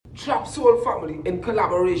Trap Soul Family in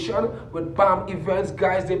collaboration with BAM Events,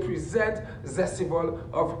 guys, they present Zestival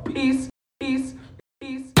of Peace.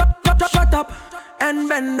 Shut up and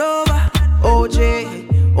bend over. OJ.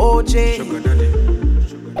 Sugar daddy.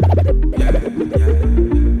 Yeah.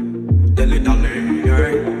 Dilly dally,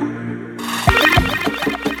 yeah.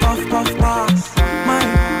 Puff pass, my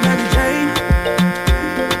Mary Jane.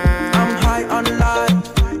 I'm high on life,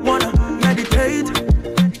 wanna meditate.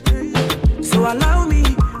 So allow me,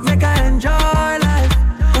 make I enjoy life.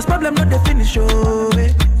 Cause problem not the finish, oh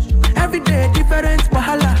eh. Every day different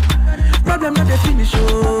wahala. Problem not the finish,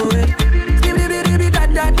 oh eh.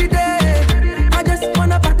 I just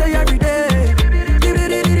wanna party every day.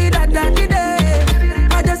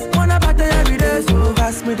 I just wanna party every day. So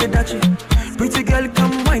pass me the dutchie. Pretty girl,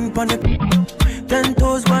 come wine pon it. 10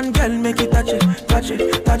 toes, one girl, make it touch it. Pass me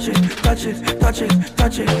the dutchie.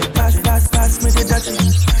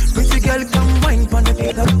 Pretty girl, come wine pon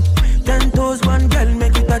it. 10 toes, one girl,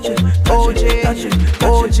 make it touch it.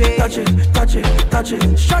 Touch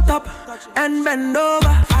it. Shut up and bend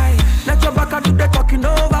over. Let your back do the talking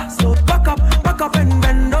over. So back up and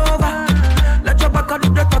bend over. Let your back do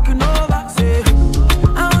the talking over. Say,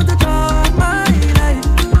 I want to talk my life.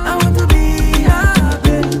 I want to be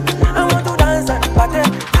happy. I want to dance and party. Do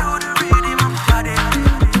the rhythm of party.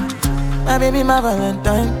 My baby, my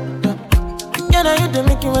Valentine. Yeah, now you do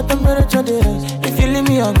make you a temperature rise. If you leave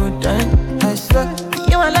me a good time, I swear.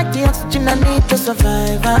 You are like the oxygen I need to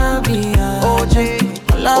survive. I'll be OJ.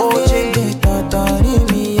 OJ, totally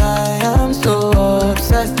me. I am so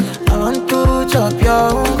obsessed. I want to chop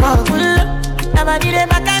your own cock. Nobody dey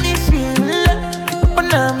back at this feel.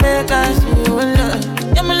 Open up, make us feel.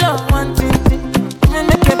 Yeah, me love one thing. Me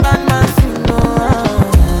make a bad man sing.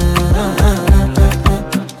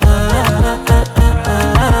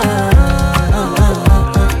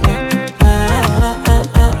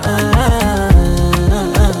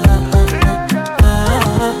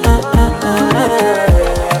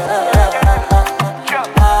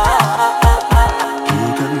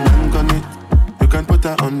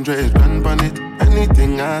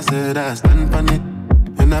 I said I stand pan it.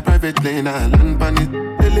 In a private plane I land pan it.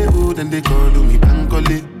 Lily hood and they call me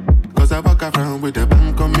Bankole. Cause I walk around with a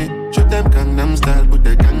bank on me. Shoot them Gangnam style, put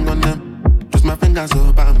the gang on them. Twist my fingers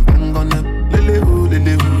up and bang on them. Lily hood.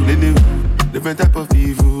 Different type of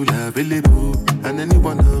evil available. And any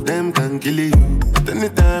one of them can kill you. At any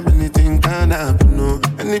time anything can happen, no.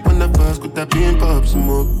 Any one of us could have been pop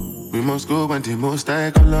smoke. We must go and the most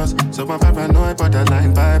high colors. So I'm paranoid,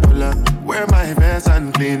 borderline bipolar. Wear my vest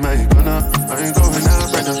and clean my corner. I ain't going out,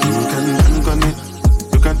 brother. You can bank on it.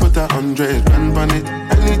 You can put 100 grand on it.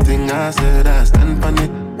 Anything I said, I stand on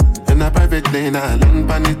it. In a private plane, I land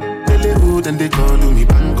on it. Really hood and they call me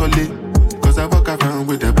Bankole. Cause I walk around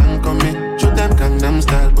with a bank on me. Shoot them Gangnam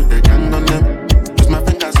style, put the gang on them. Use my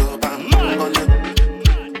fingers up and bang on them.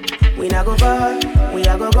 We not go far, we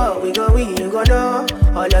a go, we you go know.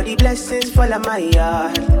 All of the blessings fall on my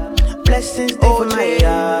yard. Blessings stay for my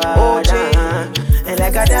yard. And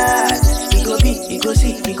like I died, he go be, he go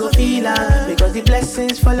see, he go feel because the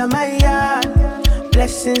blessings fall on my yard.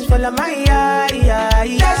 Blessings fall on my yard,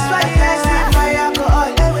 That's why blessings my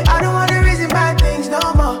alcohol. I don't wanna reason bad things no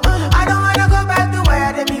more. I don't wanna go back to where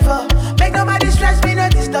I did before. Make nobody stress me, no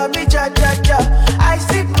disturb me, cha. I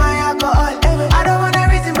sip my alcohol. I don't wanna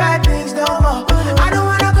reason bad things no more. I don't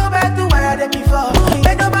wanna go back to where I did before.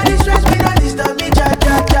 Make nobody stress me, no disturb me, cha.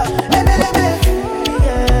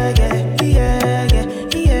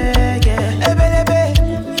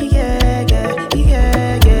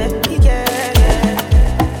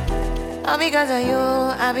 All because of you,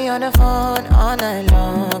 I be on the phone all night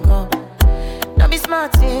long. Oh. Don't be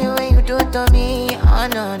smart when you do it to me. Oh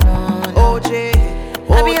no. OJ.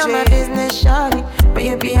 I be on my business, shawty, but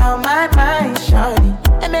you be on my mind, shawty.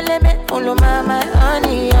 MLM, follow my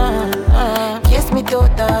honey, Kiss me to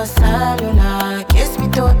the cellular, kiss me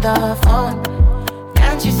to the phone.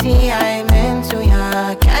 Can't you see I'm into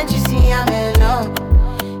ya? Can't you see I'm in love?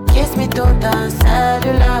 Kiss me to the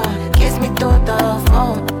cellular, kiss me to the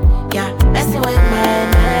phone. Yeah, messing with my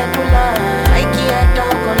nebula. I can't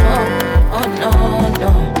talk alone. Oh no.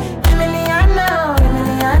 Emiliano,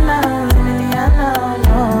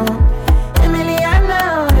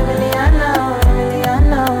 no.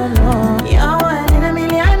 Emiliano, no. You're one in a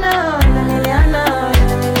million, no.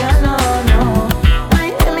 My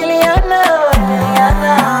Emiliano.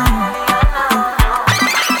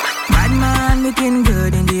 Bad man looking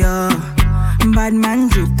good in the air. Bad man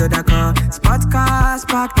drip to the car. Spot cars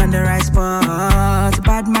parked on the right spot.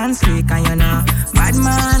 Bad man slick and you know. Bad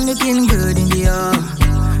man looking good in the air.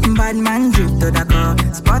 Bad man drip to the car.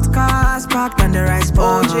 Spot cars parked on the right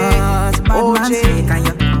spot. OJ.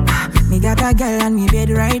 another girl on me bed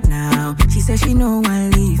right now. She says she no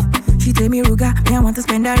one leave. She tell me, Ruga, me I want to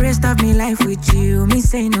spend the rest of me life with you. Me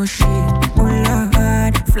say no shit. Oh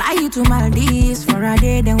Lord, fly you to Maldives for a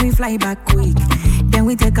day, then we fly back quick. Then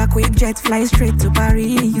we take a quick jet, fly straight to Paris.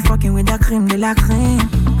 You fucking with the creme de la creme.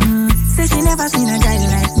 Say she never seen a guy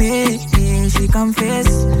like me. She confess.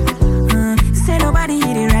 Say nobody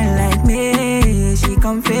hit it right like me. She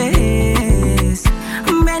confess.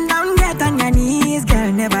 Bend down, get on your knees,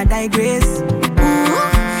 girl, never digress.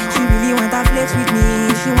 She really want to flex with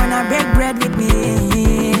me. She wanna break bread with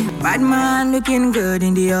me. Bad man looking good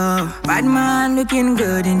in the off. Bad man looking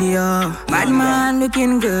good in the off. Bad man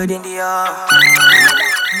looking good in the off.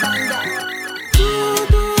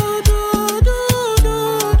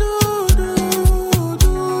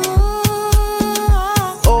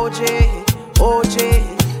 OJ.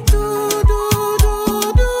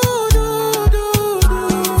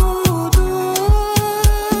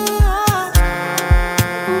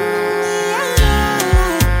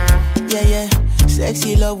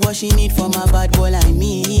 Sexy love what she need from a bad boy like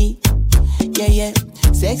me. Yeah, yeah.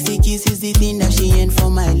 Sexy kiss is the thing that she ain't for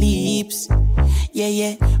my lips. Yeah,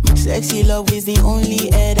 yeah. Sexy love is the only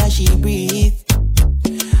air that she breathes.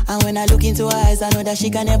 And when I look into her eyes, I know that she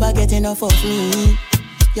can never get enough of me.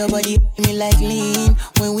 Your body me like lean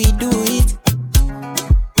when we do it.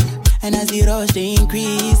 And as the rush they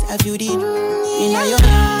increase, I feel it in your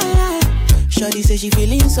eye. Shorty say she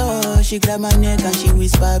feeling so. She grab my neck and she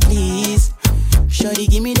whisper please. Shorty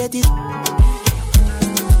give me that is.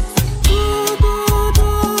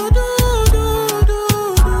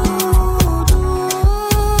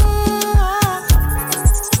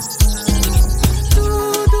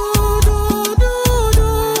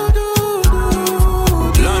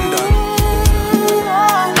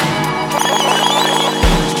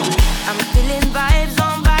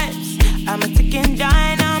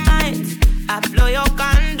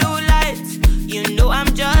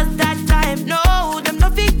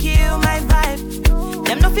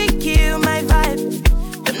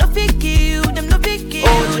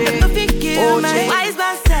 Wise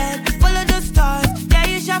man said, follow the stars, there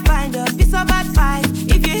you shall find a piece of advice.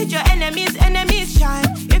 If you hit your enemies, enemies shine.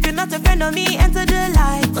 If you're not a friend of me, enter the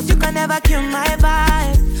light. Cause you can never kill my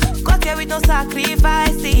vibe. Got here with no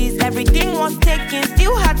sacrifices. Everything was taken,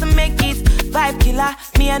 still had to make it. Vibe killer,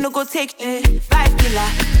 me I no go take it. Vibe killer,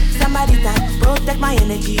 somebody that protect my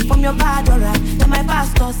energy from your bad aura. Then my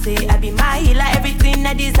pastor say I be my healer, everything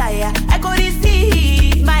I desire. I go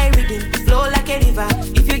receive my rhythm, flow like a river.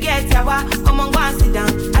 If you get yawa, come on go and sit down.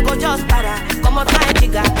 I go just para, come on fly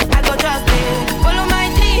jigger. I go just follow my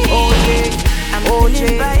dream. I'm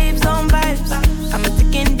feeling vibes on vibes. I'm a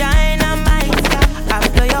ticking dynamite. I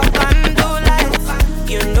blow your candle lights.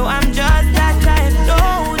 You know I'm just that type. No,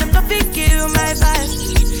 them nothing kill my vibe.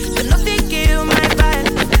 Them nothing kill my vibe.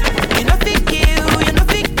 You nothing kill, you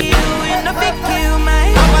nothing kill, you nothing kill my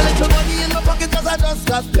vibe. I have a little money in my pocket 'cause I just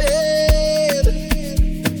got paid.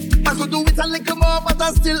 I could do it a little more, but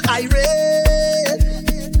I'm still irate.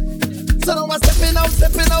 So now I'm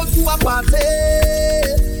stepping out to a party.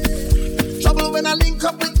 Trouble when I link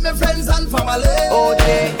up with my friends and family.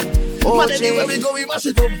 Man, anywhere we go, we mash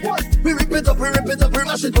it up. We rip it up, we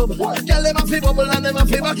mash it up. Girl, them a fi bubble and them a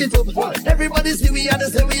fi back it up. Everybody see we and they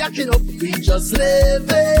say we acting up. We just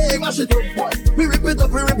living, mash it up. We rip it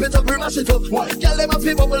up, we mash it up. Girl, them a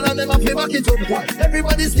fi bubble and them a fi back it up.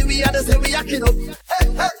 Everybody see we and they say we acting up. Hey,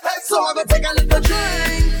 hey, hey, so I go take a little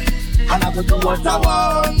drink and I go do what I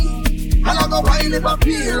want. And I go wild if I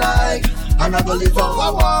feel like. And I go live how I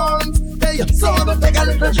want. Hey, so I go take a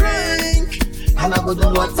little drink and I go do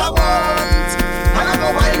what I want. And I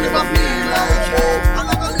go wild if I feel like. And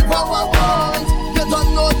I go live how I want. You don't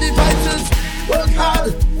know the vices. Work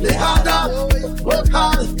hard, play harder. Work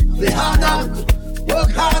hard, play harder.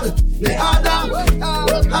 Work hard, play harder.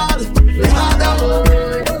 Work hard, play harder.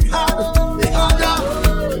 Work hard, play harder.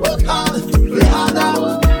 Work hard, play harder.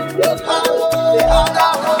 Work hard, play harder.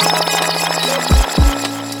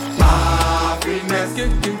 Happiness.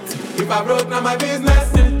 If I broke, now my business.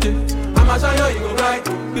 I'ma show you go right.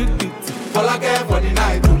 All I care for the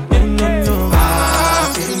night.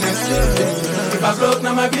 Happiness. If I broke,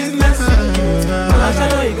 now my business. I'ma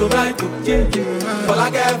show you go right. All I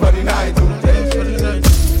care for the night.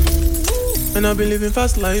 And I've been living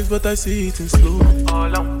fast life, but I see it in slow.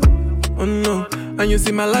 Oh no, and you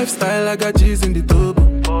see my lifestyle, I got G's in the turbo.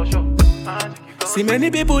 See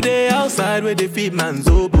many people there outside where they feed man's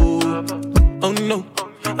oboe. Oh no,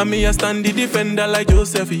 and me I stand the defender like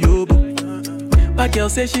Joseph Yobo. But girl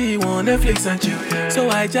say she want Netflix and chill. So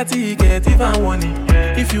I chatty get even warning.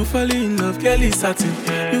 If you fall in love, girl is satin.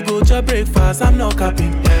 You go to breakfast, I'm not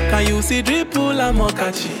capping. Can you see dripple, I'm not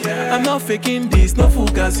catching. I'm not faking this, no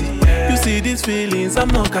fugazi. You see these feelings, I'm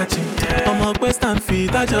not catching. I'm a quest and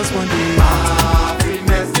feet, I just want it.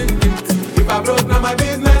 Happiness, if I broke, now my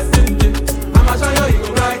business. I'ma show you, you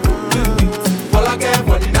go right. All I care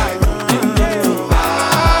for the night.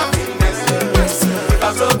 Happiness, if I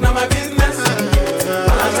broke, now my business.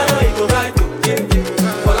 I'ma show you, you go right.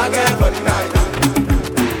 All I care for the night.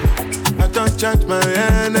 I don't charge my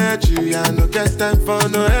energy, I no get time for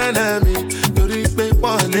no enemy. To reap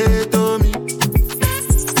what they to me.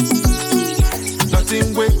 Nothing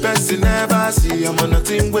with person never see. I'm on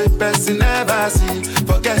nothing with person never see.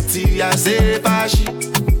 Forget it, I say bashi.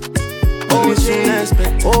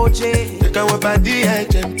 OJ, take a web at the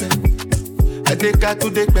edge. I take a to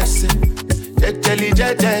the person. Jelly.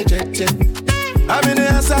 I'm in the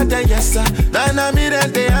answer, then yes sir. Then I'm in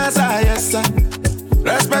the answer, yes sir.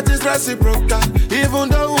 Respect is reciprocal, even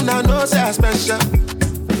though una know say I special.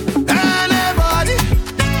 Anybody,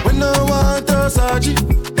 we no want to surgery.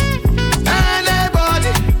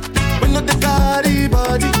 Anybody, we no the carry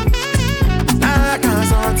body. I can't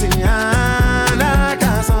something, I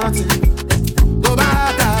can't something. Go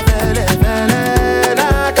back to bele, I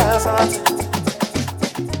can't something.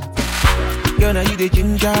 Girl, now you the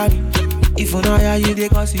ginger. If you know how you the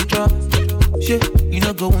cause you drop. Shit, you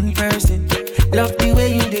know go one person. Love the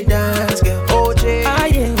way you dey dance, girl. OJ,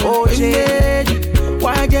 OJ.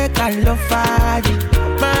 Why you call love Friday?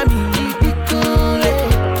 Mommy, be cool.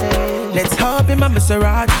 Let's hop in my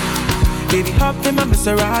Maserati. Baby, hop in my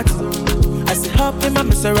Maserati. I said hop in my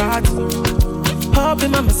Maserati. Hop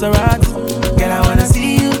in my Maserati. Girl, I wanna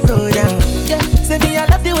see you go down. Yeah, say me I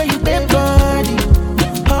love the way you bend body.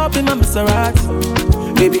 Hop in my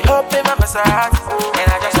Maserati. Baby, hop in my Maserati. And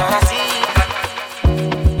I just wanna see you.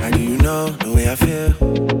 The way I feel,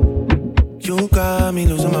 you got me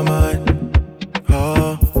losing my mind.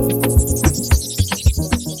 Oh,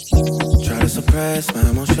 try to suppress my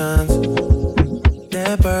emotions,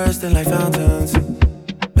 they're bursting like fountains,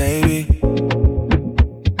 baby.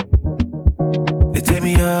 They take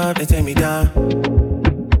me up, they take me down.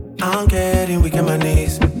 I'm getting weak in my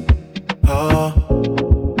knees. Oh,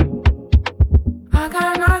 I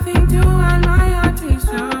got nothing to and my heart is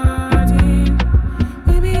hurting.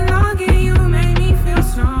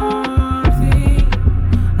 Something.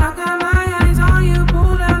 I got my eyes on you,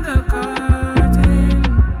 pull down the curtain.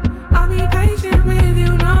 I'll be patient with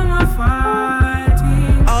you, no more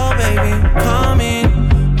fighting. Oh baby, come in,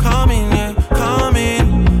 yeah, come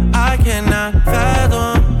in. I cannot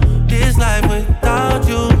fathom this life without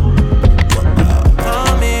you.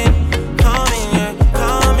 Come in, yeah,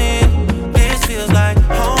 come in. This feels like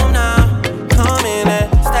home now. Come in and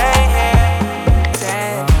stay here.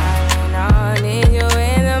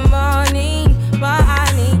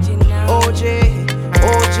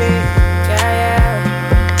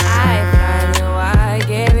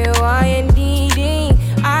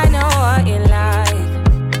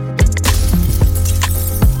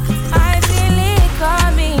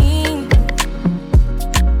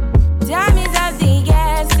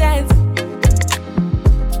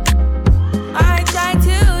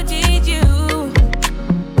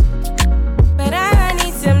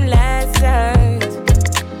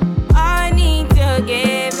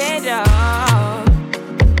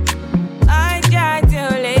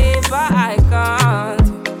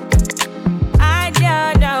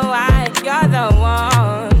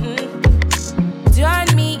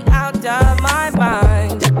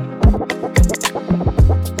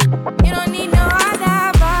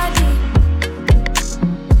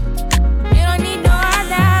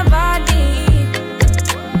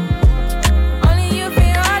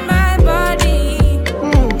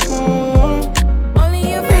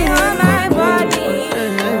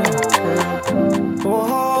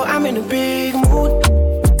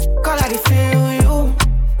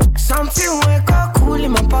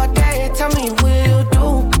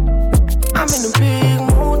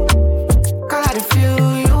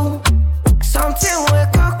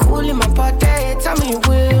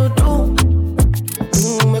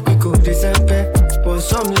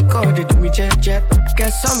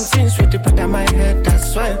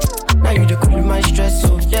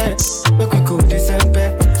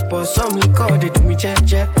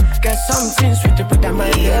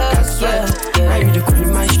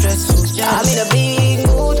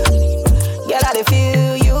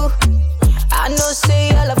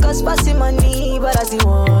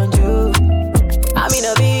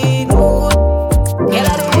 Girl,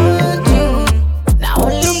 I don't want you. Now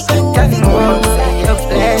only you.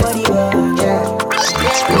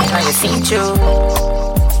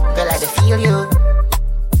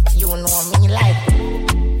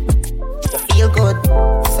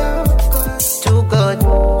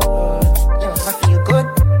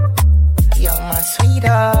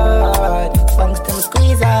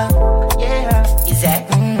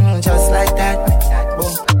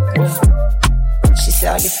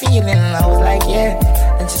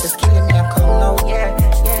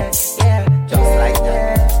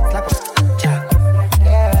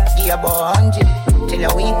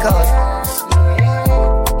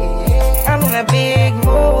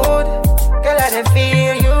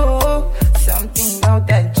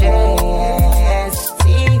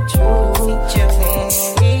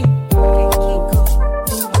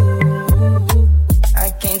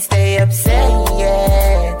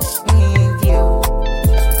 yeah, with you.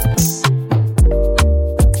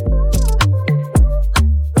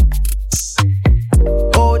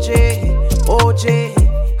 OJ.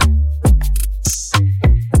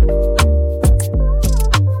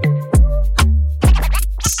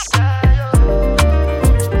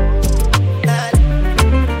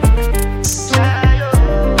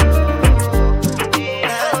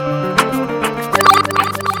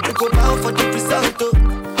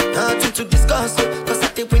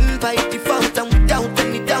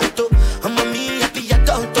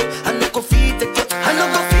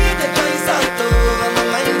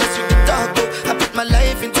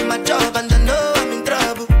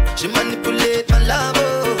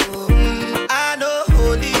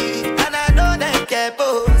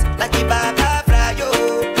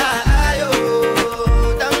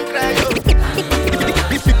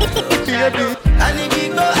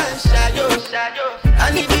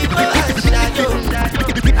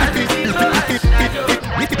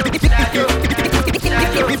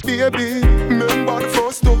 Baby, remember the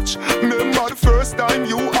first touch. Remember the first time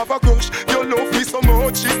you have a crush. You love me so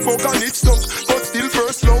much, it fuck and it stuck. But still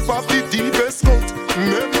first love of the deepest cut.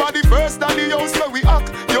 Remember the first time the house where we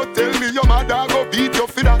act. You tell me your mother go beat you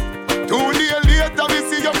for that. 2 days later we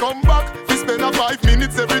see you come back. We spend a 5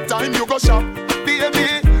 minutes every time you go shop.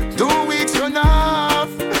 Baby, 2 weeks run off.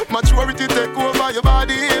 Maturity take over your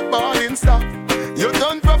body, balling stop. You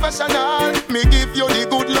done professional, me give you the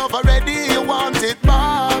good love already. You want it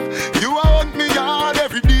back. You want me hard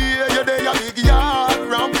every day. You there a big yard,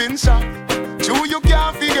 ramping shop. True you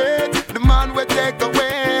can't forget the man we take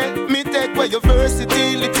away. Me take away your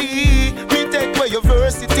versatility. Me take away your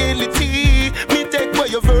versatility. Me take away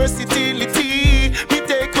your versatility. Me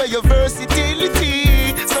take away your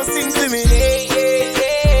versatility. So sing to me.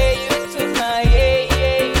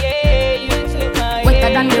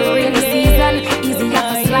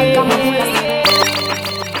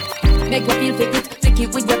 Make you feel fit, take it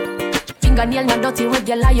with your fingernail not dirty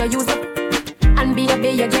regular you use it. And baby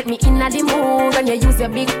you get me in the mood when you use your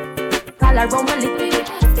big collar around my lip.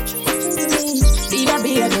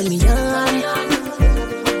 Baby turn me on.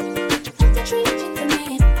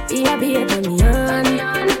 Baby turn me on.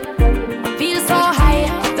 Feel so high,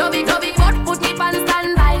 dubby but put me on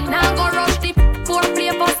standby. Now go rush the four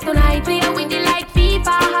play bus tonight. Play with the like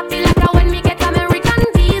FIFA, happy like that when me get American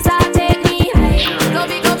visa. Take me high,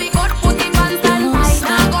 dubby but put me on standby.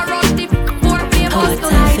 Now go rush the four play bus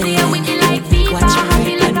tonight. Play with the like FIFA,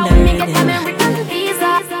 happy like that when me get American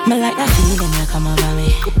visa. Me like that feeling you come over me.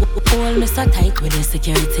 Hold me so tight with the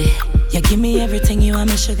security. You give me everything you want,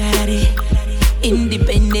 me sugar daddy.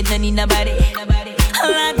 Independent and in nobody.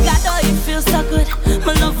 Lord God, oh, it feels so good.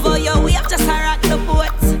 My love for you, we have just rock the boat.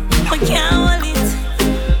 I can't hold it,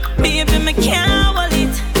 baby, me can't hold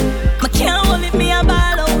it. Me can't hold it, me a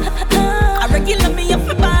ball out. I regular me up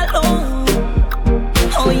a ball out.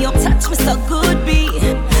 Oh, you touch me so good, B.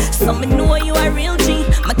 So me know you a real G.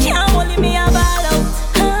 Me can't hold it, me a ball out.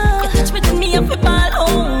 You touch me up a ball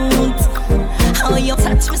out. Oh, you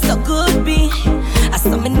touch me so good, B. I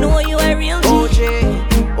saw me know you a real G.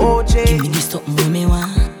 OJ. Give me this something when me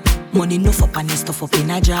want. Money enough up and this stuff up in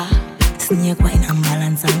a jar. Snake wine and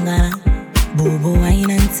balance and gana. Bobo wine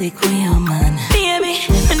and take away your man. Baby,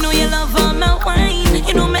 I know you love all my wine.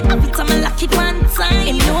 You know me have it and me lock it one time.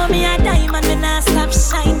 You know me a diamond when I stop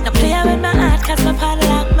shine. Now play with my heart cause my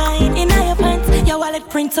padlock mine. In your pants, your wallet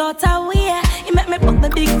print out a way. You make me put my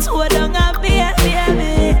big toe down a beer,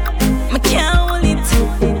 baby. Me can't hold it.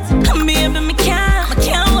 Baby, me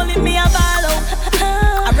can't hold it, me a ball out. I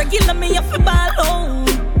regular me up a ball out.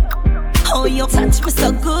 Oh, you touch me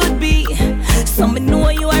so good, B. So me know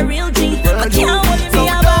you a real G. I can't hold it, me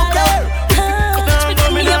a ball out. You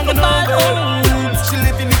touch me up a ball out.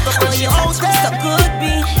 Oh, you touch me so good, B.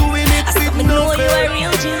 I said me know you a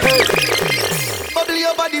real G. Bubble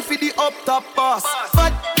your body for the up top boss.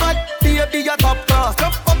 Fat, baby, your top class.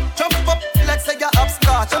 Jump up, like say you're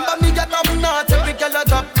upstart. Remember me get up notch, every girl a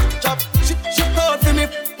drop. She call for me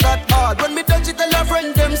that hard. When me touch it, tell her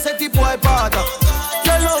friend them say the boy bad.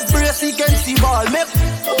 Your love brace against the ball. Make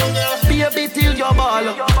baby till your ball.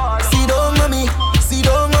 See down on me,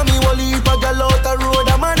 Wall heap a girl out the road,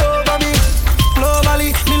 a man over me.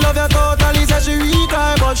 Globally, me love you totally. Say she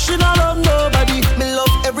retry, but she not love nobody. Me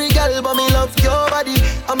love every girl, but me love your body.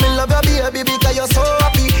 And me love your baby because you're so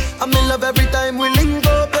happy. And me love every time we link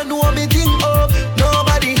up. You know me think up,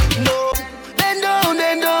 nobody, no. Bend down.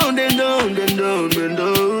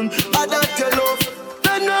 I that your love.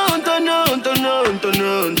 Turn round.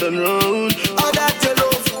 I that your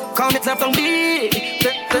love. Come it left on me.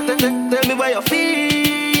 Tell me where you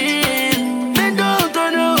feel. Bend down.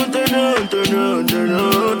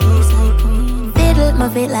 Fiddle my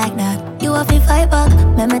feet like that. You have to fight back,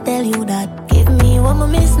 let me tell you that. Give me what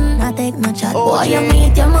I'm missing, I take no chat. Boy, you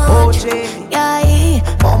meet your much. Yeah,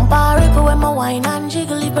 bumper ripple when my wine and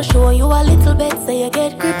jiggle. If I show you a little bit, say you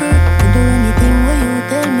get crippled. You do anything where you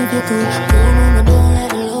tell me to do. Don't let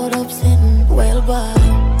the load up sitting. Well, bye.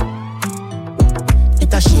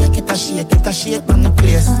 It a shake on the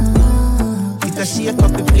place. It a shake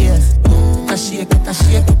up the place. It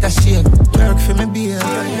a shake. Work for me, beer.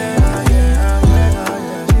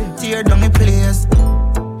 Tear down the place.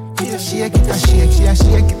 It a shake.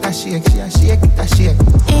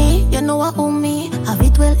 You know what on me? Have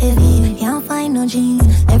it well heavy. Can't find no jeans.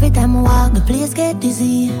 Every time I walk, the place get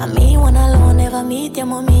dizzy. I me one alone, never meet your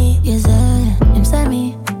mommy. Yes, him say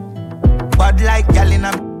me. Bad like gal in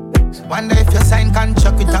a. Wonder if your sign can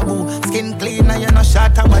chuck with a boo. Skin clean and you no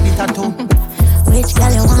short a body tattoo. Which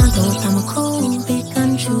gal you want out? I'm a cool, pick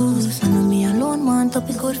and choose. I know me alone want up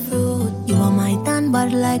a good fruit. You are my tan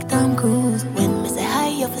bad like Tom Cruise. When me say hi,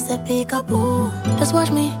 you fi say pick up boo. Just watch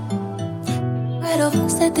me. Right up,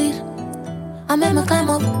 set it. I make me climb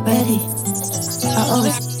up, ready.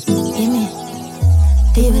 Give me.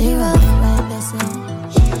 DVD rock, right there.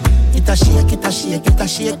 It a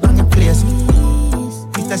shake on the place.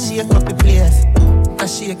 It a shake up the place.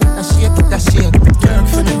 It a shake. Work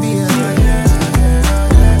for the beer.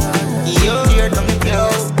 Tear down the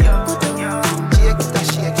place.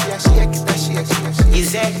 Shake. You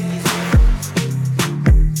say,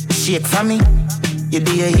 shake for me. You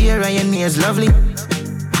do your hair and your nails lovely.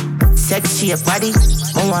 Sexy your body,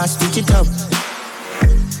 I want to stitch it up.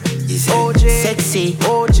 You say, sexy,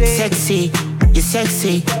 you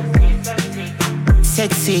sexy.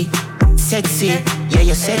 Sexy, yeah,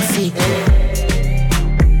 you're sexy.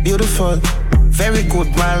 Beautiful, very good,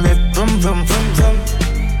 one rip, vroom, vroom, vroom, vroom.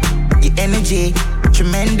 Your energy,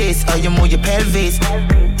 tremendous, how you move your pelvis.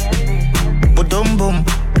 Boom, boom,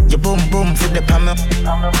 your boom, boom, for the palm.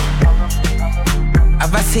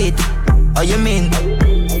 Have I said, how you mean?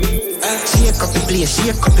 Shake up the place.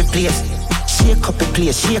 Shake up the place.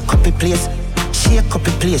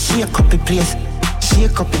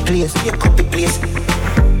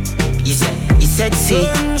 You say, you're sexy.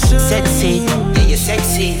 Yeah, you're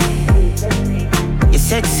sexy.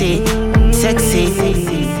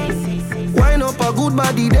 Wine up a good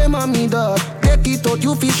body, them and me dog. Take it out,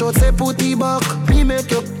 you fish out, say put it back. Me make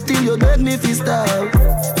you till you make me feel style.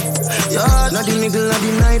 Yeah, not the middle of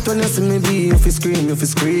the night when you see me be, you fi scream.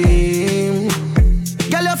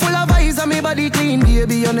 Girl, you full of eyes and me body clean,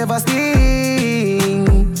 baby, you never stink.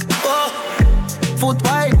 Oh, foot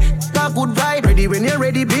wide, talk good ride. Ready when you're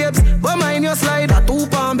ready, babes. But mind your slide, a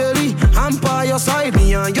 2-pound belly, hamper your side.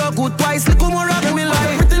 Me and you good twice, little more rock me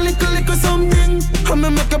like. Pretty little something. I'ma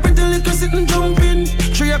make a pretty little sit and jump in.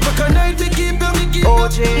 3 o'clock at night, we keep girl.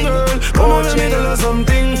 Girl, come on, me tell her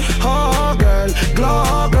something. Oh, girl, glow.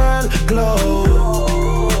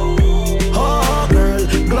 Oh, girl,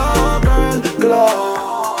 glow.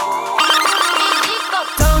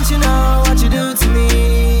 Don't you know what you do to me?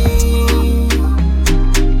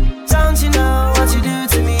 Don't you know what you do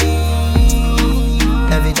to me?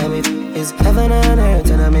 Every time it is heaven on earth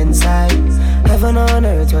when I'm inside. Heaven on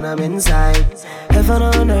earth when I'm inside. Heaven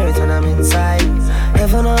on earth when I'm inside.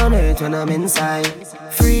 Heaven on earth when I'm inside.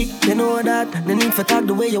 Free, you know that. No need for talk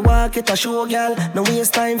the way you walk, it a show, girl. No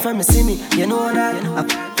waste time for me, see me, you know that. Up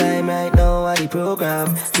time right now at the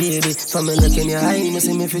program. Baby, for me look in your eye, you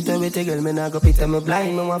see me fit with a girl, me nah go pit me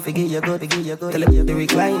blind. Me want to give you good. Tell you the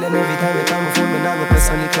recline, and every time you come before me, nah go press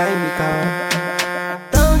on the climb,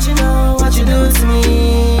 because don't you know what you do to me?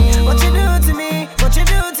 What you do to me? What you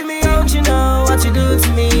do to me? Don't you know what you do to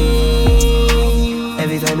me?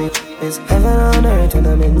 Every time it's heaven on earth when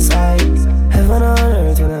I'm inside. Heaven on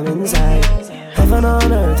earth when I'm inside. Heaven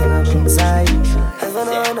on earth when I'm inside. Heaven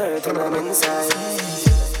on earth when I'm inside.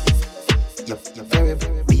 You're very,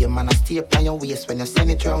 be a man, I stay up on your waist when you send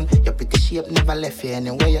it round. Your pretty shape never left you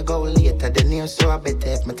anywhere you go later than near, so I better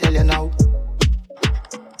if me tell you now.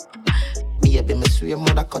 Baby, me swear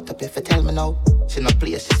mother cut up if you tell me now. She no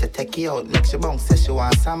place, she say take you out. Next you bounce, say she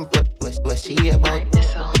want sample. Where she hear about?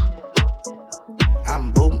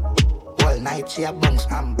 I'm boom. All night she a bounce,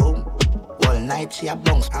 I'm boom. All night she a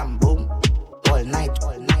bounce, I'm boom. All night.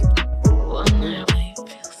 All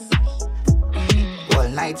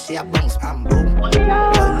night she a bounce, I'm boom. All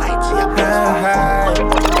night she a bounce, I'm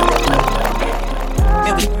boom.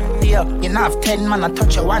 You know have 10 man, I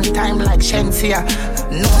touch you one time like Shensia.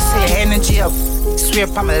 No say energy up. Swear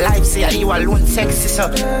for my life, say you alone sexy, so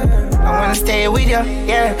I wanna stay with you,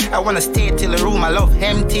 yeah. I wanna stay till the room I love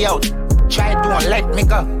empty out. Try don't let me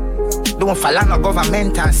go. Don't follow no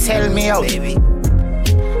government and sell me out, baby.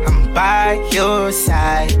 I'm by your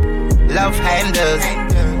side. Love handles.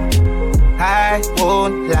 I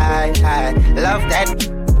won't lie. I love that.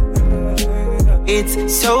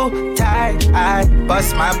 It's so tight. I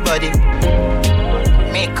bust my body.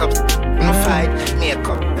 Makeup, no fight.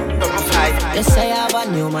 Makeup, no fight. They say I have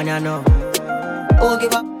a new man, I know. Oh,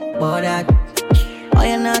 give up about that.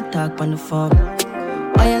 Why you not talk on the phone?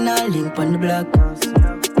 Why you not link on the block?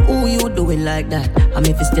 Who you doing like that? I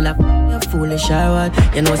mean, if you still a foolish or what?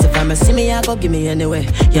 You know, if I'm a see me, I go give me anyway.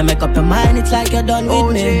 You make up your mind, it's like you're done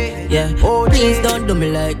with me. Yeah, please don't do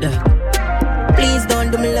me like that. Please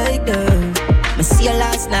don't do me like that. I see you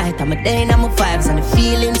last night, I'm a day, I'm a vibes, and the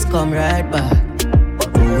feelings come right back.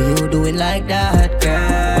 Who you doing like that,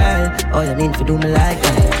 girl? Oh, you need to do me like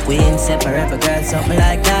that. We ain't separate, but girl, something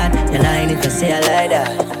like that. You're lying if you say I like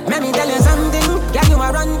that. Let me tell you something, yeah, you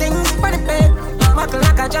are run things for the bed. Walk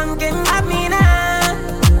like a junkie, I mean,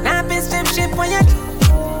 now be ship when you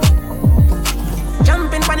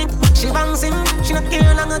jumping panic, she bouncing. She not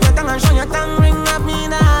care long as your tongue and show your tongue ring up me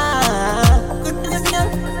now. Good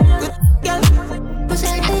girl.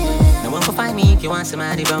 No one can find me if you want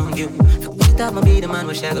somebody around you. I'ma be the man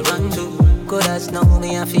where shall run to. Good as know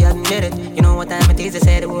me, I feel admit it. You know what time it is, I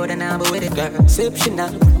say the word and I'll be with it, girl. Exceptional,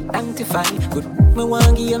 sanctify. Good, me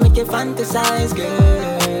want you, make you fantasize,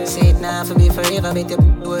 girl. Say it now for me forever, make you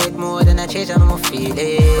do it more than I change, I'm gonna feel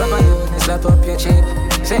it. Rub on you, slap up your cheek.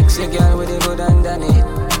 Sexy girl with the good underneath.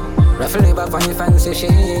 Ruffle me back on your fancy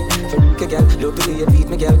shit. Freaky girl, look to you beat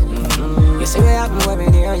me, girl. You say what happened when me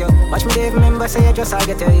near you. Watch me, Dave, remember, say you just I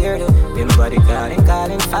get to hear you. Feel nobody calling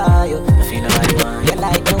for you. I feel nobody want you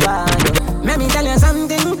like me want you. Let me tell you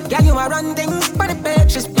something, girl, you are run things. But the bitch,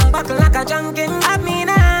 she's buckle like a junkie. I mean,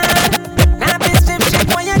 now this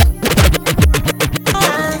shit when you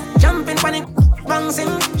jumping, panic, bouncing.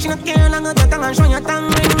 She not care long as your tongue and show your tongue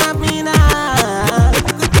ring up me now.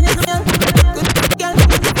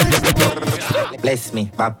 Bless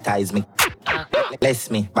me, baptize me. Bless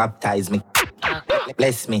me, baptize me.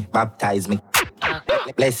 Bless me, baptize me.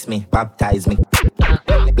 Bless me, baptize me.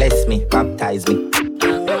 Bless me, baptize me.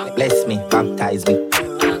 Bless me, baptize me.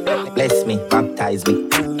 Bless me, baptize me.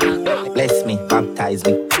 Bless me, baptize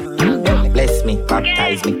me. Bless me,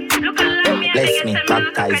 baptize me. Bless me,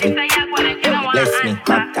 baptize me. Bless me,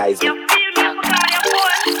 baptize me.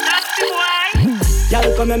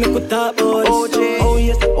 Y'all come and make a talk about this. Oh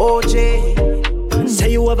yes, OJ.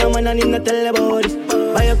 Say you have a man and him not tell about this.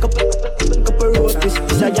 Buy a couple roasties.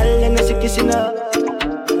 It's a y'all and a sick kissing her.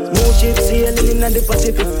 No ship sailing in the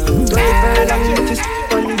Pacific. 12 furlong bitches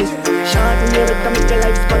on this. Short in your head to make your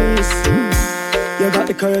life span this. You got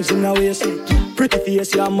the curves in the waist. Pretty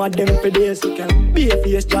face, you're mad them for days. Be a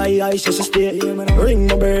face, dry eyes, just stay. Ring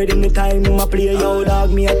my bird in the time I play. Yo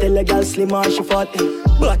dog, me I tell a girl slim or she fat.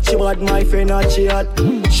 But she bad, my friend, not she hot.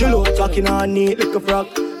 She look talking on neat like a frog.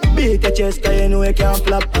 Beat your chest, you know you can't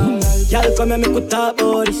flop. Y'all come and make a talk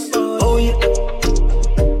about this. Oh yeah.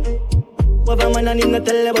 Have a man and him not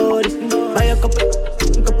tell about this. Buy a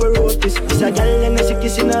couple roasties. It's a girl and she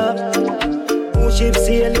kissing her. Two ships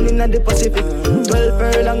sailing in the Pacific. 12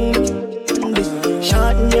 furlong this.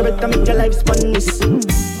 Short in your head to make your life span this.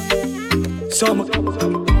 Summer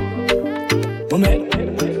Moment.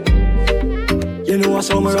 You know what's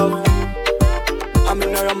summer of. I'm in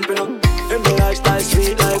a ramping up. In my lifestyle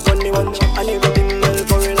sweet like honey one. And everything well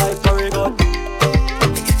curry like curry god.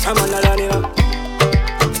 I'm on a running up.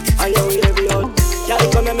 I hear we every out.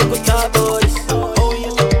 Y'all come and make a talk about this. Oh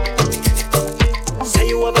yeah. Say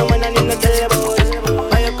you have a man and him not tell about it.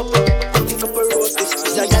 Buy a couple roasties.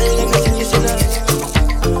 It's a girl like me kissing her.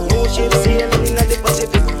 No ship sailing in the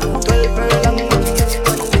Pacific. 12 furlong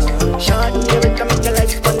this. Short in every time make your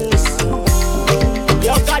life span this.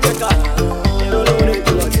 Yo, God, you got. You don't know what it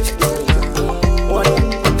is.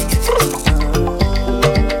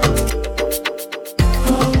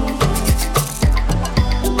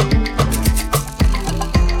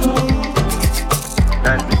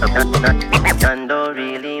 None don't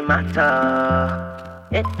really matter.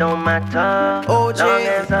 It don't matter. OJ, long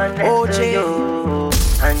as I'm next to you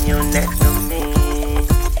and you next to me.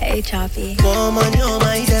 Hey, Choppy. Woman, you're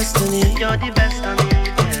my destiny. You're the best of me.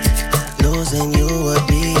 Yeah. Losing you would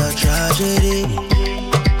be a tragedy.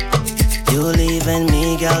 You leaving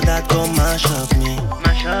me, girl, that go mash up me.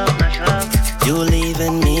 Mash up, mash up. You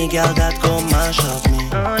leaving me, girl, that go mash up me.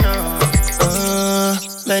 Oh no.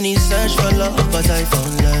 Many search for love, but I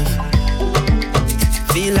found life.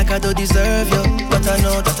 Feel like I don't deserve you, but I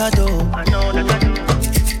know that I do. I know that I do.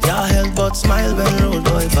 Your help but smile when rude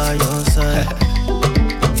boy by your side.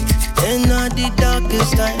 Even at the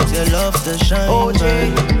darkest times, your love to shine.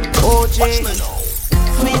 OJ.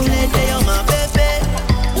 Sweet lady, you're my baby.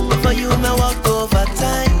 For you, me walk over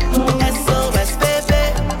time. SOS, baby.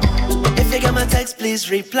 If you get my text,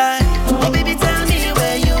 please reply. Oh, baby, tell me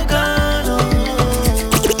where you gone.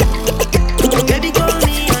 Baby, call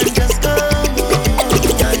me and just come home.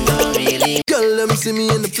 I know really. Girl, let me see me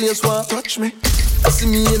in the place where touch me. See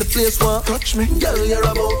me in the place where touch me. Girl, you're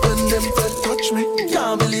about when them friends touch me.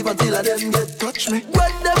 Can't believe until I them get touch me.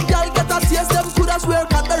 When them girl get a taste, them coulda swear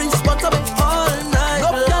can't respond to me all night. No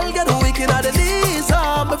girl get wicked at the knees.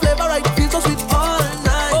 My flavor right feels so sweet all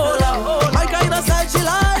night. Oh Lord, my kind of style she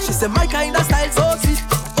like. She said my kind of style so sweet.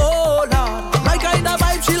 Oh Lord, my kind of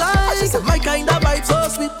vibe she like. She said my kind of vibe so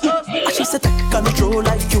sweet. She said take control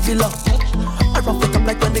like you belong. I rough it up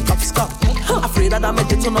like when the cops come. Afraid that I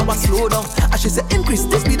meant it to know I slow down. And she said increase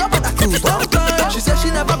the speed up and I cruise down. She said she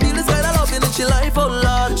never feel this kind of loving in she life, oh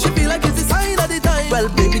Lord. She feel like it's the sign of the time. Well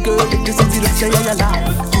baby girl, if this is the last day of your life,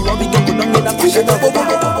 you want me to go down with a push it up. I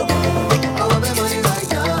want my money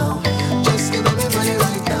right now. Just give me money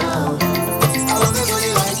right now. I want my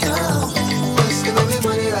money right now. Just give me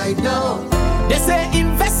money right now. They say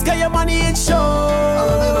invest, get your money in show. I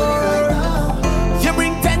want my money right now. You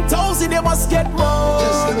bring 10,000, you must get more.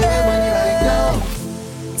 Just give me money right now.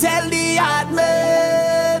 Tell the hard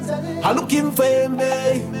man, I'm looking for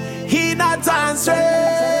me. He not answering,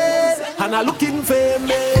 and I'm looking for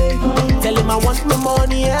me. Tell him I want my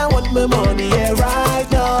money, I want my money, yeah, right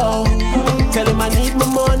now. Tell him I need my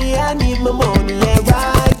money, I need my money, yeah,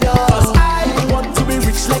 right now. 'Cause I want to be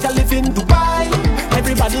rich like I live in Dubai.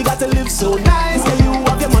 Everybody got to live so nice. Can you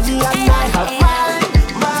have your money and I have mine?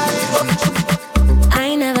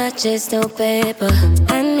 I never chase no paper,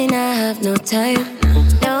 and me not have no time.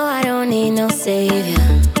 No, I don't need no savior.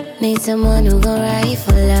 Need someone who gon' ride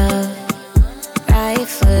for love, ride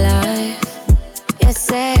for life. You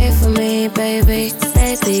say for me, baby,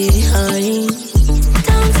 baby, honey.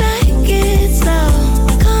 Don't take it slow,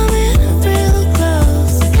 coming real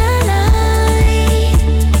close. Collide,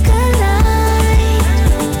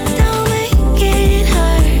 don't make it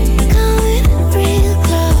hurt. Coming real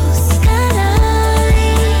close,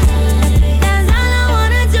 collide. That's all I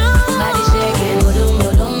wanna do. Body shaking, boom,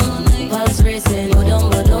 boom, pulse racing, boom,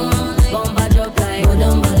 boom, bumper drop like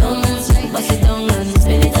boom, boom. Bust it down and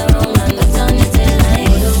spin it around and turn it till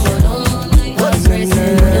like boom, boom. Pulse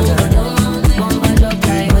racing, boom, boom, bumper drop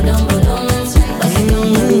like boom, boom. Bust it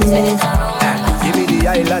down and spin it around. Give me the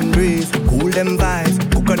island breeze, cool them vibes.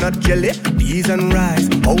 Coconut jelly, peas and rice.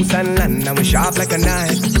 House and land, and we sharp like a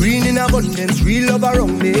knife. Green in abundance, real love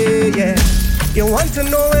around me, yeah. You want to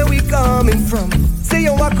know where we coming from? Say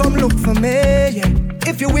you want come look for me, yeah.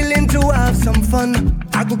 If you're willing to have some fun,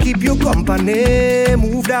 I could keep you company.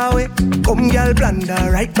 Move that way, come girl,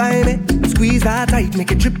 blunder right by me. Squeeze that tight,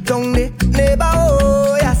 make it drip down there. Neighbor,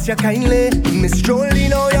 oh, yes, you kindly. Miss Jolie,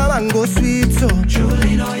 know your mango sweet, so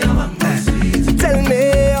Jolie, know your mango sweet. Tell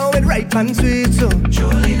me how it ripe and sweet, so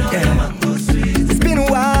Jolie, know your mango sweet. It's been a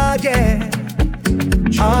while, yeah.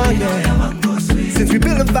 Jolie, know your mango sweet. Since we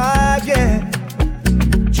built a vibe, yeah.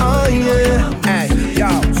 Oh yeah, hey, yo,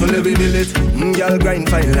 so let me build it. Girl grind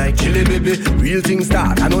fine like chili baby. Real things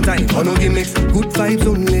start, I no time for no gimmicks. Good vibes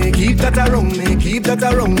only, keep that around me, keep that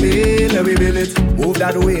around me. Let me build it. Move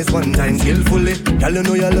that waist one time skillfully. Girl, you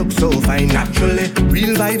know you look so fine naturally.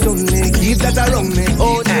 Real vibes only, keep that around me.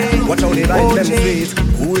 Oh hey, watch how the vibes them sweet,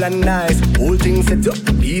 cool and nice. Whole thing set up,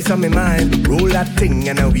 peace on my mind. Roll that thing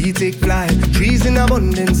and now we take flight. Trees in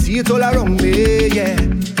abundance, see it all around me, yeah.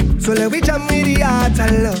 So let we jam with the heart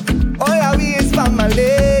and love. All our we is family,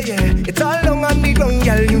 yeah. It's all long on the ground,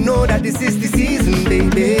 girl. You know that this is the season,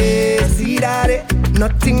 baby. See that it?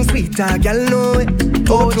 Nothing sweeter, girl, know it.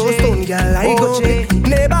 Oh, throw stone, girl, I go big.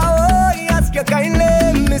 Neighbor, oh, you ask you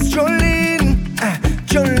kindly, Miss Jolene.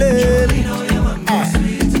 Jolene,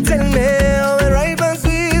 tell me how it ripe and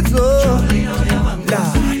sweet, so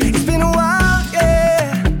Lord, it's been a while,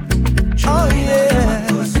 yeah. Oh,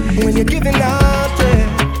 yeah. When you're giving out, yeah.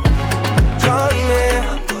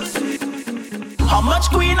 How much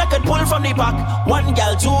queen I could pull from the pack? One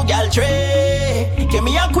gal, two gal, three. Give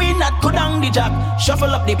me a queen that could hang the jack.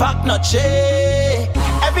 Shuffle up the pack, not shake.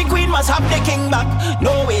 Every queen must have the king back.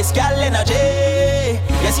 No waste gal energy.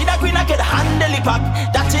 You see that queen I could handle the pack.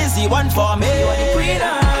 That is the one for me. You are the queen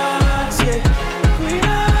hearts, yeah. Queen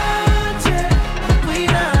hearts, yeah. Queen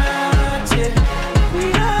hearts, yeah.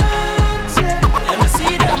 Queen hearts, yeah. Let me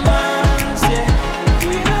see them hearts, yeah.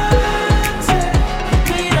 Queen hearts, yeah.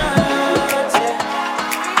 Queen hearts, yeah.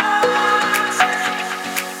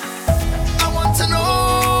 I want to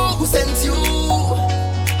know who sent you.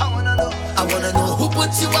 I wanna know who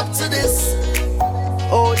put you up to this.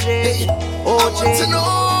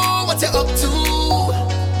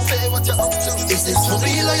 Is this for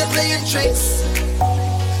real or you playing tricks?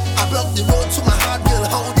 I blocked the road to my heart, girl,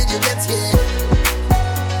 how did you get here?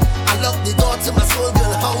 I locked the door to my soul,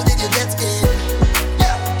 girl, how did you get here?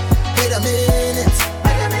 Yeah, wait a minute,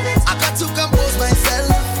 I got to compose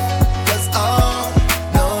myself. Cause oh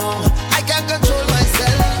no, I can't control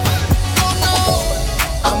myself. Oh no,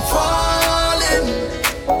 I'm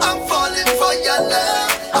falling for your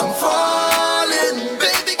love. I'm falling,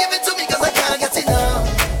 baby, give it to me cause I can't get enough.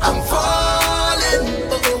 I'm falling,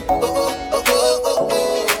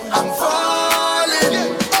 I'm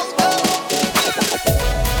falling,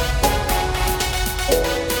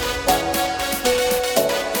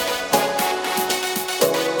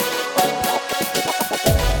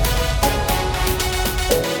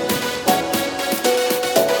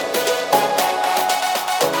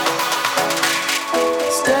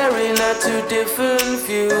 Staring at two different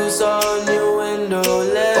views on your window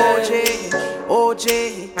ledge.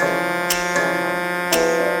 OJ,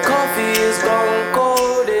 coffee is gone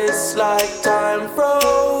cold, it's like time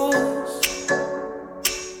froze.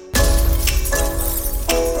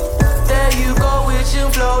 There you go, wishing,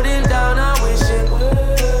 floating down, I wishing.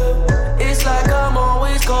 It's like I'm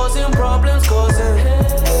always causing problems, causing.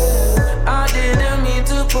 I didn't mean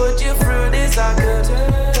to put you through this, I could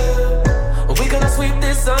tell. We gonna sweep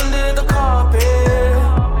this under the carpet.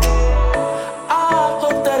 I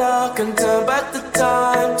hope that I can turn back the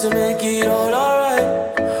time to make it all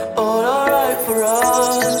alright for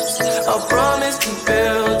us. I promise to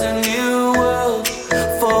build a new world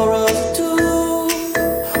for us two,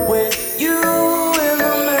 with you in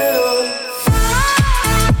the middle.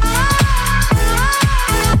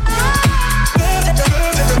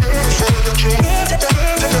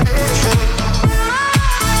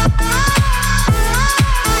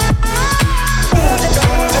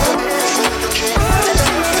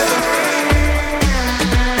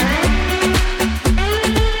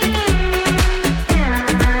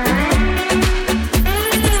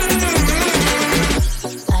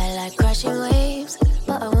 I like crashing waves,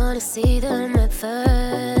 but I wanna see them at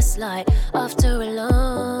first light after a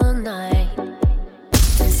long night.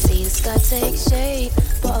 And see the sky take shape,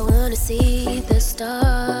 but I wanna see the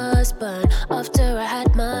stars burn after I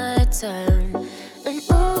had my turn. And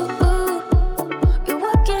ooh, you're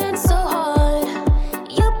working so hard.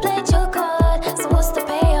 You played your card, so what's the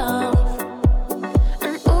payoff?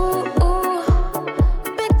 And ooh,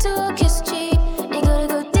 big talk is cheap. You gotta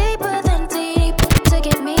go deeper than deep to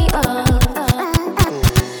get me off.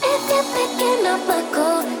 If you're picking up my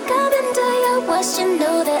call, come and do your worst. You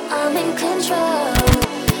know that I'm in control.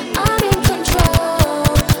 I'm in control.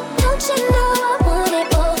 Don't you know I want it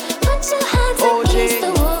all? Put your hands against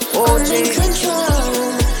the wall. I'm in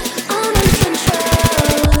control. I'm in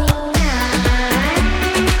control.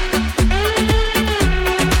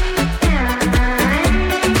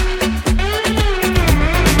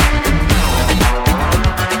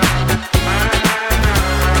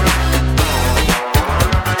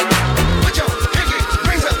 put your pinky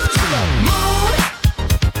rings up to the moon.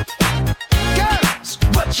 Girls,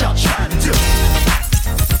 what y'all trying to do?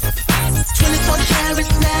 24 karat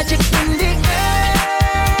magic in the air.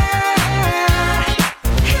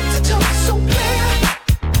 Hit the toe so clear.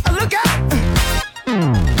 Look out!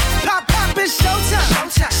 Pop, pop, it's showtime.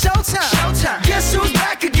 Showtime. Guess who's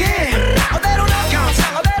back again? Oh, they don't know.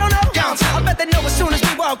 Oh, they don't know. I bet they know as soon as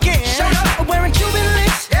we walk in. Showed up. I'm wearing Cuban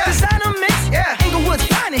links. Designer mix. Inglewood's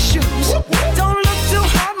finest shoes. Don't look too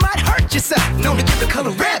hard, might hurt yourself. Known to give the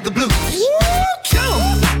color red the blues.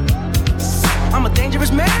 I'm a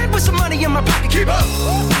dangerous man with some money in my pocket. Keep up.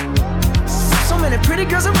 So many pretty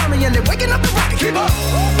girls around me and they're waking up the rocket. Keep up.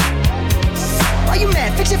 Why you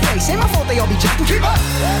mad? Fix your face. Ain't my fault they all be jacking. Keep up.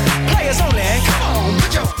 Players only. Come on,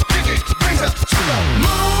 put your pinky rings up to the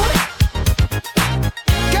moon.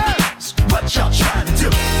 Girls, what y'all trying to do?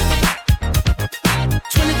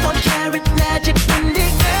 24 karat magic in the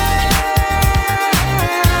air.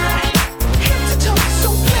 Hit the toe so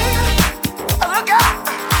clear. Look out!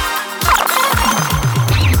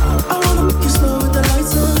 I wanna make you slow with the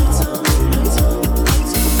lights on.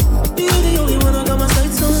 You're the only one I got my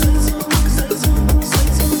sights on.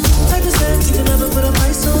 Type of sex you can never put a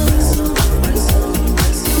price on.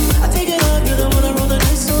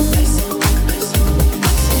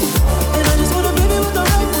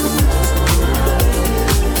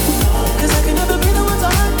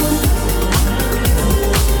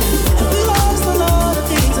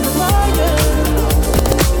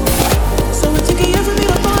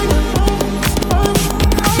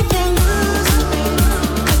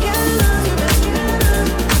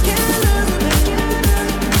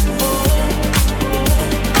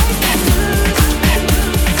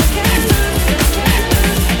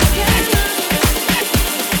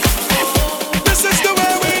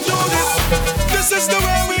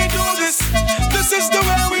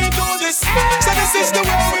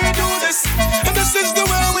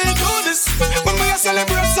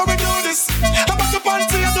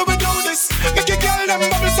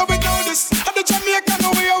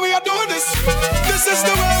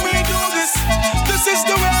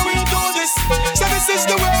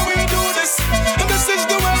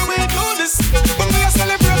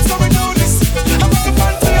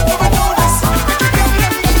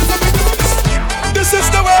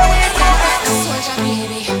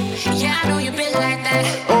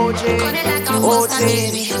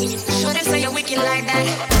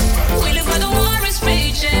 We live where the war is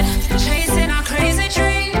raging, chasing our crazy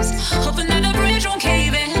dreams, hoping that the bridge won't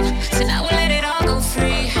cave in. Tonight we'll let it all go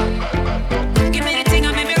free. Give me the thing,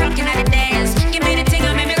 I made me rockin' at the dance. Give me the thing,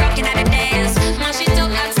 I made me rockin' at the dance. When she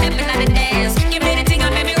talk, I'm stepping at the dance. Give me the thing, I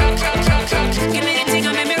made me rock. Give me the thing,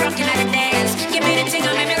 I made me rockin' at the dance. Give me the thing,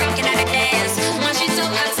 I made me rockin' at the dance. When she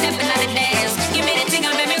talk, I'm stepping at the dance. Give me the thing,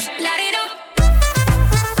 I made me light it up.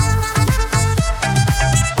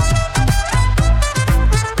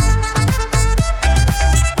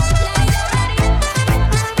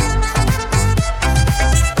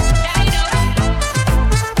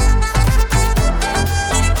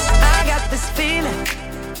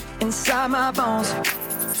 Inside my bones,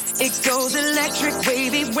 it goes electric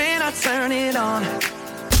wavy when I turn it on.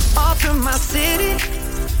 Off from my city,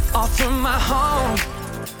 off from my home,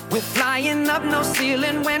 we're flying up no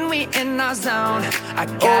ceiling when we in our zone. I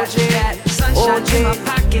got that sunshine in my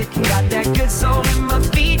pocket, got that good soul in my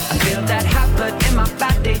feet. I feel that hot blood in my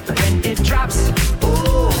body when it drops.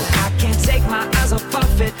 Ooh, I can't take my eyes off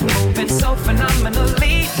of it, moving so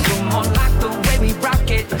phenomenally. You're more like the way we rock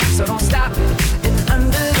it, so don't stop.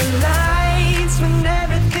 Under the lights when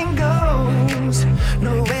everything goes,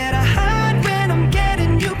 nowhere to hide when I'm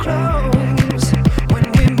getting you close. When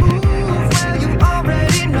we move, well you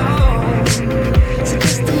already know. So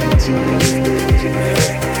just imagine.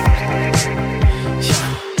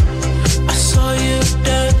 I saw you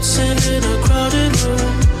dancing in a crowded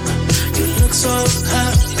room. You look so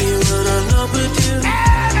happy when I'm not with you.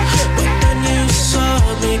 But then you saw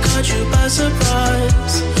me, caught you by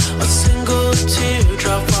surprise. A single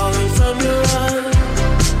teardrop falling from your eye.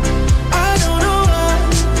 I don't know why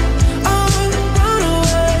I would run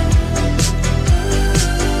away.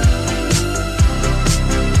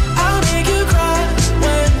 I'll make you cry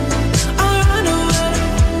when I run away.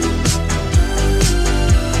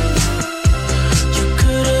 You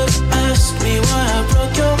could have asked me why I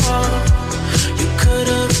broke your heart. You could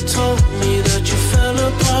have told me that you fell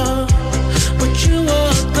apart. But you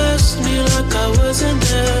walked past me like I wasn't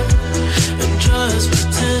there, and just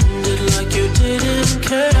pretended like you didn't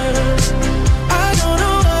care. I don't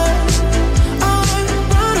know why I would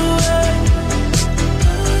run away.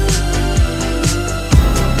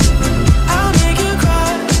 I'll make you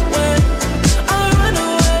cry when I run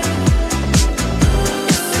away.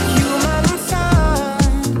 You might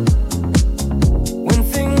find when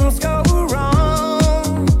things go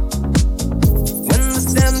wrong, when the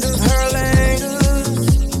standards hurling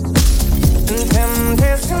and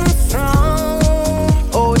temptation strong.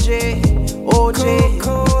 OJ,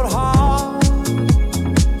 cold heart,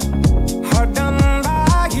 hard done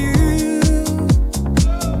by you.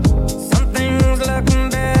 Something's looking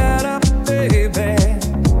better, baby.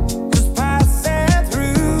 Just pass it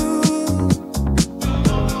through.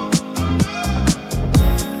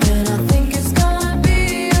 And I think it's gonna be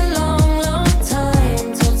a long, long time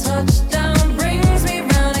till touchdown brings me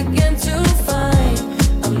round again to find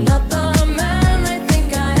I'm not the man I think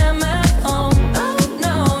I am at home. Oh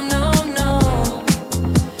no, no, no.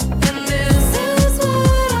 And this is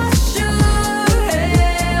what I should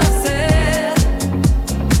have said.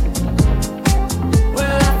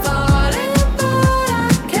 Well, I thought it, but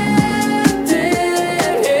I kept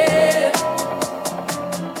it here.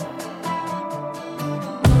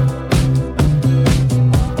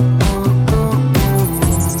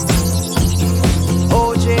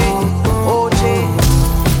 OJ.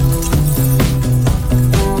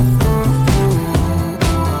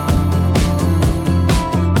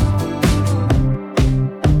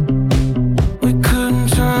 We couldn't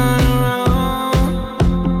turn around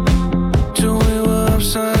till we were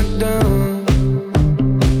upside down.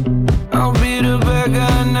 I'll be the bad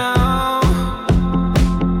guy now,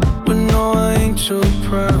 but no, I ain't so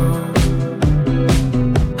proud.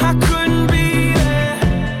 I couldn't be there,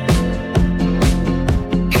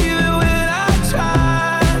 even when I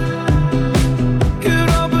tried. You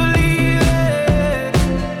don't believe it.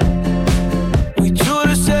 We do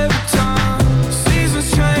this every time. Seasons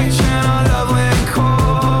change and our love went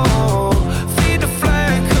cold. Feed the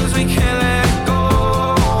flame 'cause we can't let go.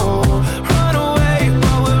 Run away,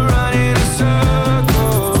 but we're running in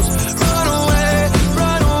circles. Run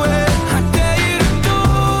away, I dare you to do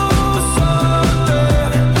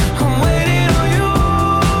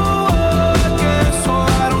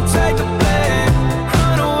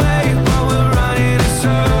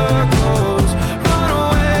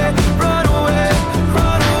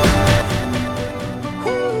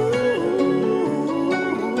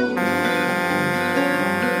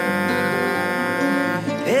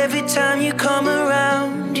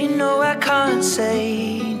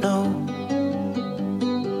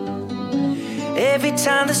every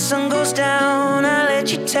time the sun goes down, I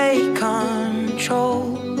let you take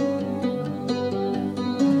control.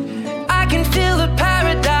 I can feel the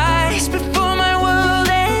paradise before my world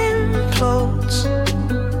implodes.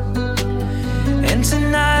 And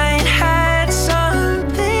tonight had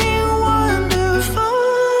something wonderful.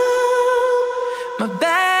 My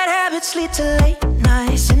bad habits lead to late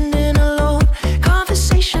nights, sitting alone,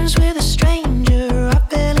 conversations with a stranger I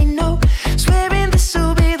barely know, swearing this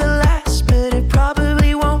will be the last, but it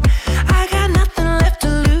probably won't. I got nothing left to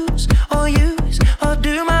lose or use or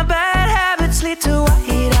do. My bad habits lead to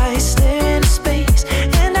white eyes stare into space,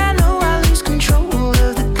 and I know I lose control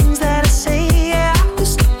of the things that I say. Yeah, I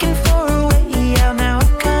was looking for a way out, now I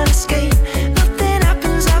can't escape. Nothing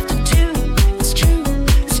happens after two. It's true,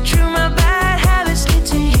 it's true. My bad habits lead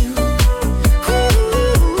to you.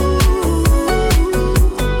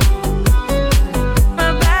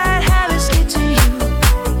 My bad habits lead to you.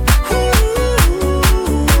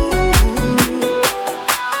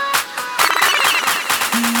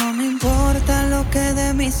 No me importa lo que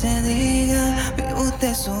de mí se diga, vive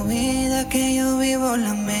usted su vida, que yo vivo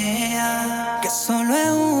la mía. Que solo es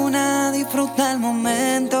una, disfruta el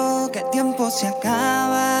momento, que el tiempo se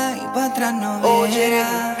acaba y para atrás no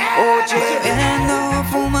verá. Bebiendo,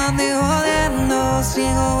 fumando y jodiendo,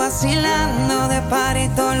 sigo vacilando de party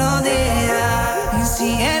todos los días. Y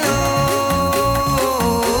síguelo.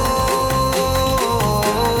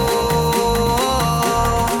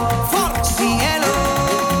 Síguelo.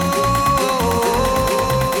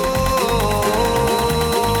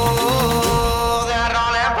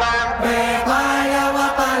 Beba y agua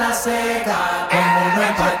pa' la seca, como no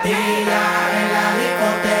hay pastilla en la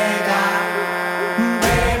discoteca.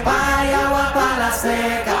 Beba y agua pa' la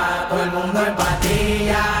seca, todo el mundo en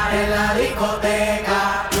pastilla en la discoteca.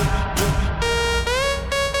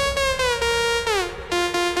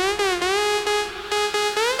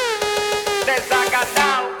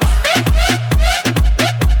 Desacatado.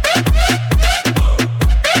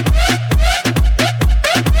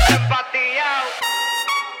 Empatillado.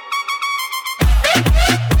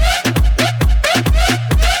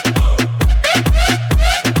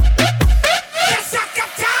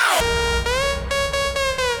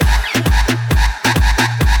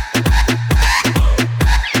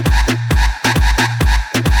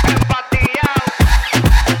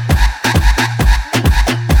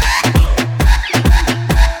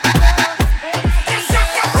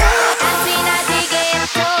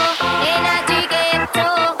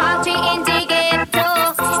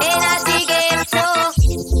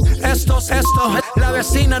 Esto, la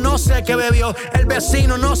vecina no sé qué bebió, el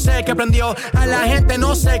vecino no sé qué prendió, a la gente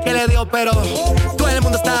no sé qué le dio, pero todo el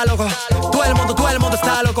mundo está loco, todo el mundo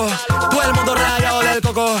está loco, todo el mundo rayado del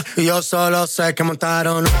coco, y yo solo sé que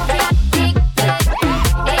montaron.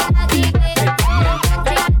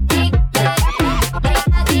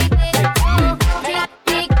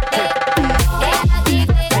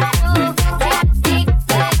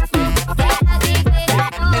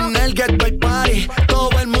 En el Get Boy Party, todo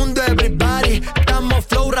el mundo, everybody, estamos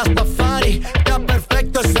flow Rastafari, está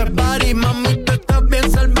perfecto ese body, mami, tú estás bien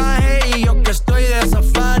salvaje y yo que estoy de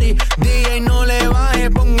safari, DJ no le baje,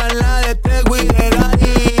 pónganla de Tego y de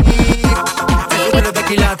Daddy. El número de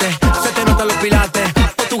quilates, se te notan los pilates,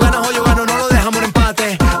 o tú ganas o yo gano, no lo dejamos en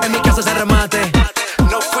empate, en mi casa se remate,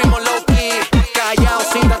 no fuimos low key, callados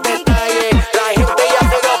sin dar detalles, la gente ya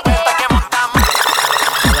se dio cuenta que montamos.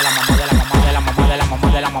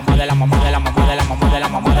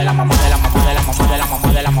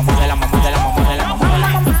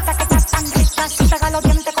 Si pega los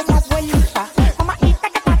dientes como abuelita, mamadita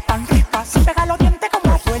que está tan rica. Si pega los dientes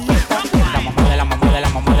como abuelita.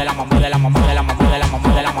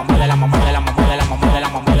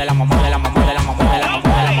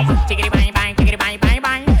 Chiquiri bang bang, chiquiri bang bang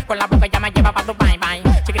bang. Con la boca ya me lleva pa' tu bang bang.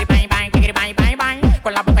 Chiquiri bang bang, chiquiri bang bang bang.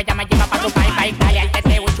 Con la boca ya me lleva pa' tu bang bang. Dale al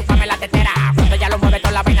teteo y chúpame la tetera. Cuando ya lo mueve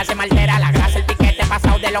toda la vaina se me altera. La grasa, el piquete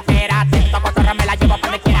pasado de lo que era. Atento a cotorra me la llevo pa'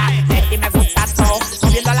 donde quiera. De ti me gusta todo,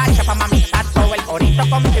 moviendo la chapa mami está todo. El corito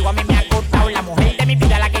contigo a mí me ha gustado. La mujer de mi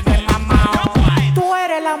vida la que yo he mamado. Tú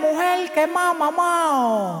eres la mujer que más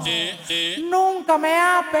mamao. Nunca me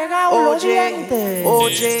ha pegado los dientes.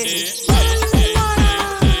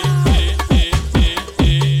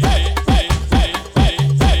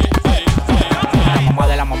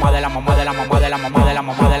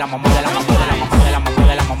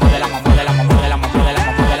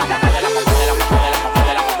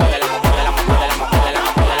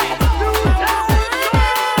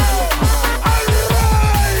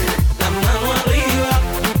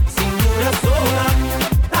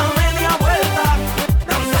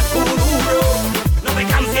 No me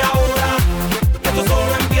canse ahora.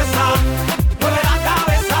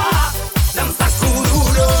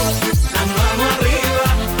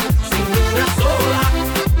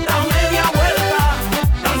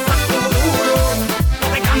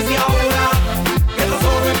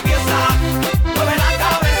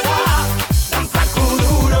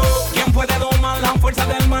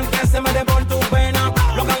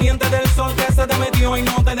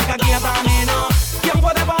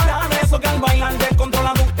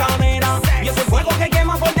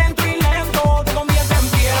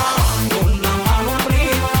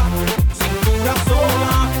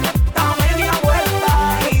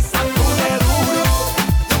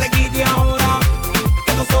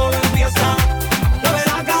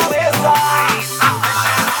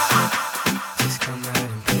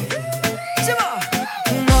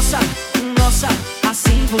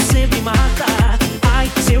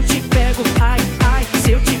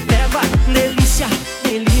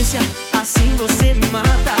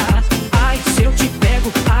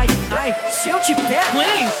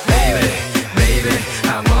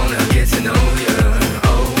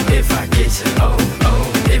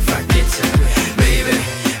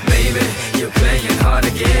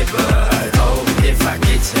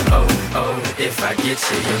 get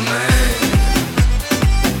to your mind.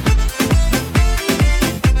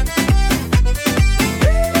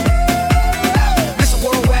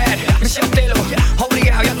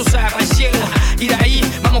 Y de ahí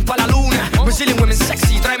vamos pa' la luna. Brazilian women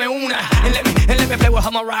sexy, tráeme una. And let me play with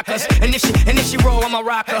her maracas. And if she roll, I'm a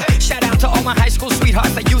rocker. Shout out to all my high school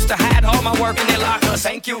sweethearts that used to hide all my work in their lockers.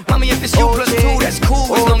 Thank you, mommy. If it's you plus two, that's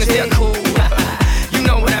cool as long as they're cool. You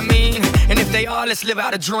know what I mean. And if they are, let's live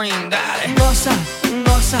out a dream. Dale. Nossa,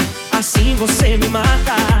 nossa, assim você me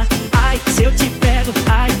mata. Ai, se eu te pego,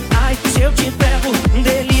 ai, ai, se eu te pego.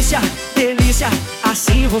 Delícia, delícia,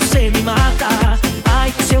 assim você me mata.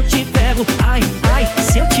 Ai, se eu te pego, ai, ai,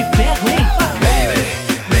 se eu te pego, hein? Baby,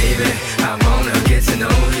 baby, I wanna get to know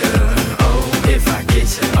you. Oh, if I get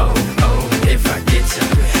you, oh, oh, if I get you.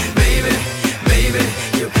 Baby, baby,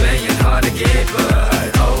 you're playing hard to get,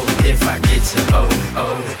 but oh, if I get you, oh,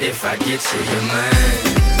 oh, if I get you, you're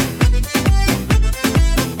mine.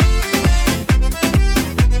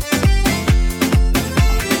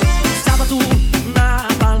 Sábado na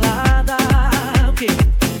balada, o quê?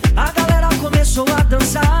 A galera começou a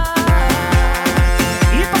dançar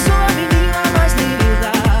e passou a menina mais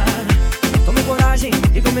linda. Tomei coragem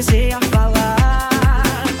e comecei a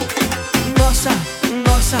falar. Nossa,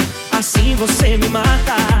 nossa, assim você me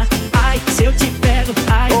mata. Ai, se eu te pego,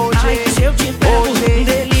 ai, ai, se eu te pego.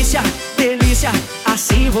 Delícia, delícia,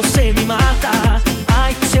 assim você me mata.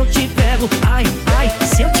 Ai, se eu te pego, ai, ai,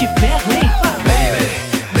 se eu te pego, hein? Baby,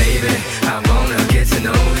 baby, I wanna get to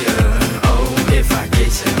know you. Oh, if I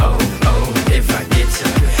get you, oh, oh, if I get you.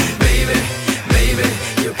 Baby, baby,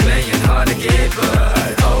 you're playing hard to get,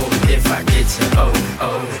 but oh, if I get you, oh,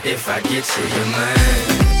 oh, if I get you, you're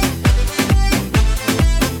mine.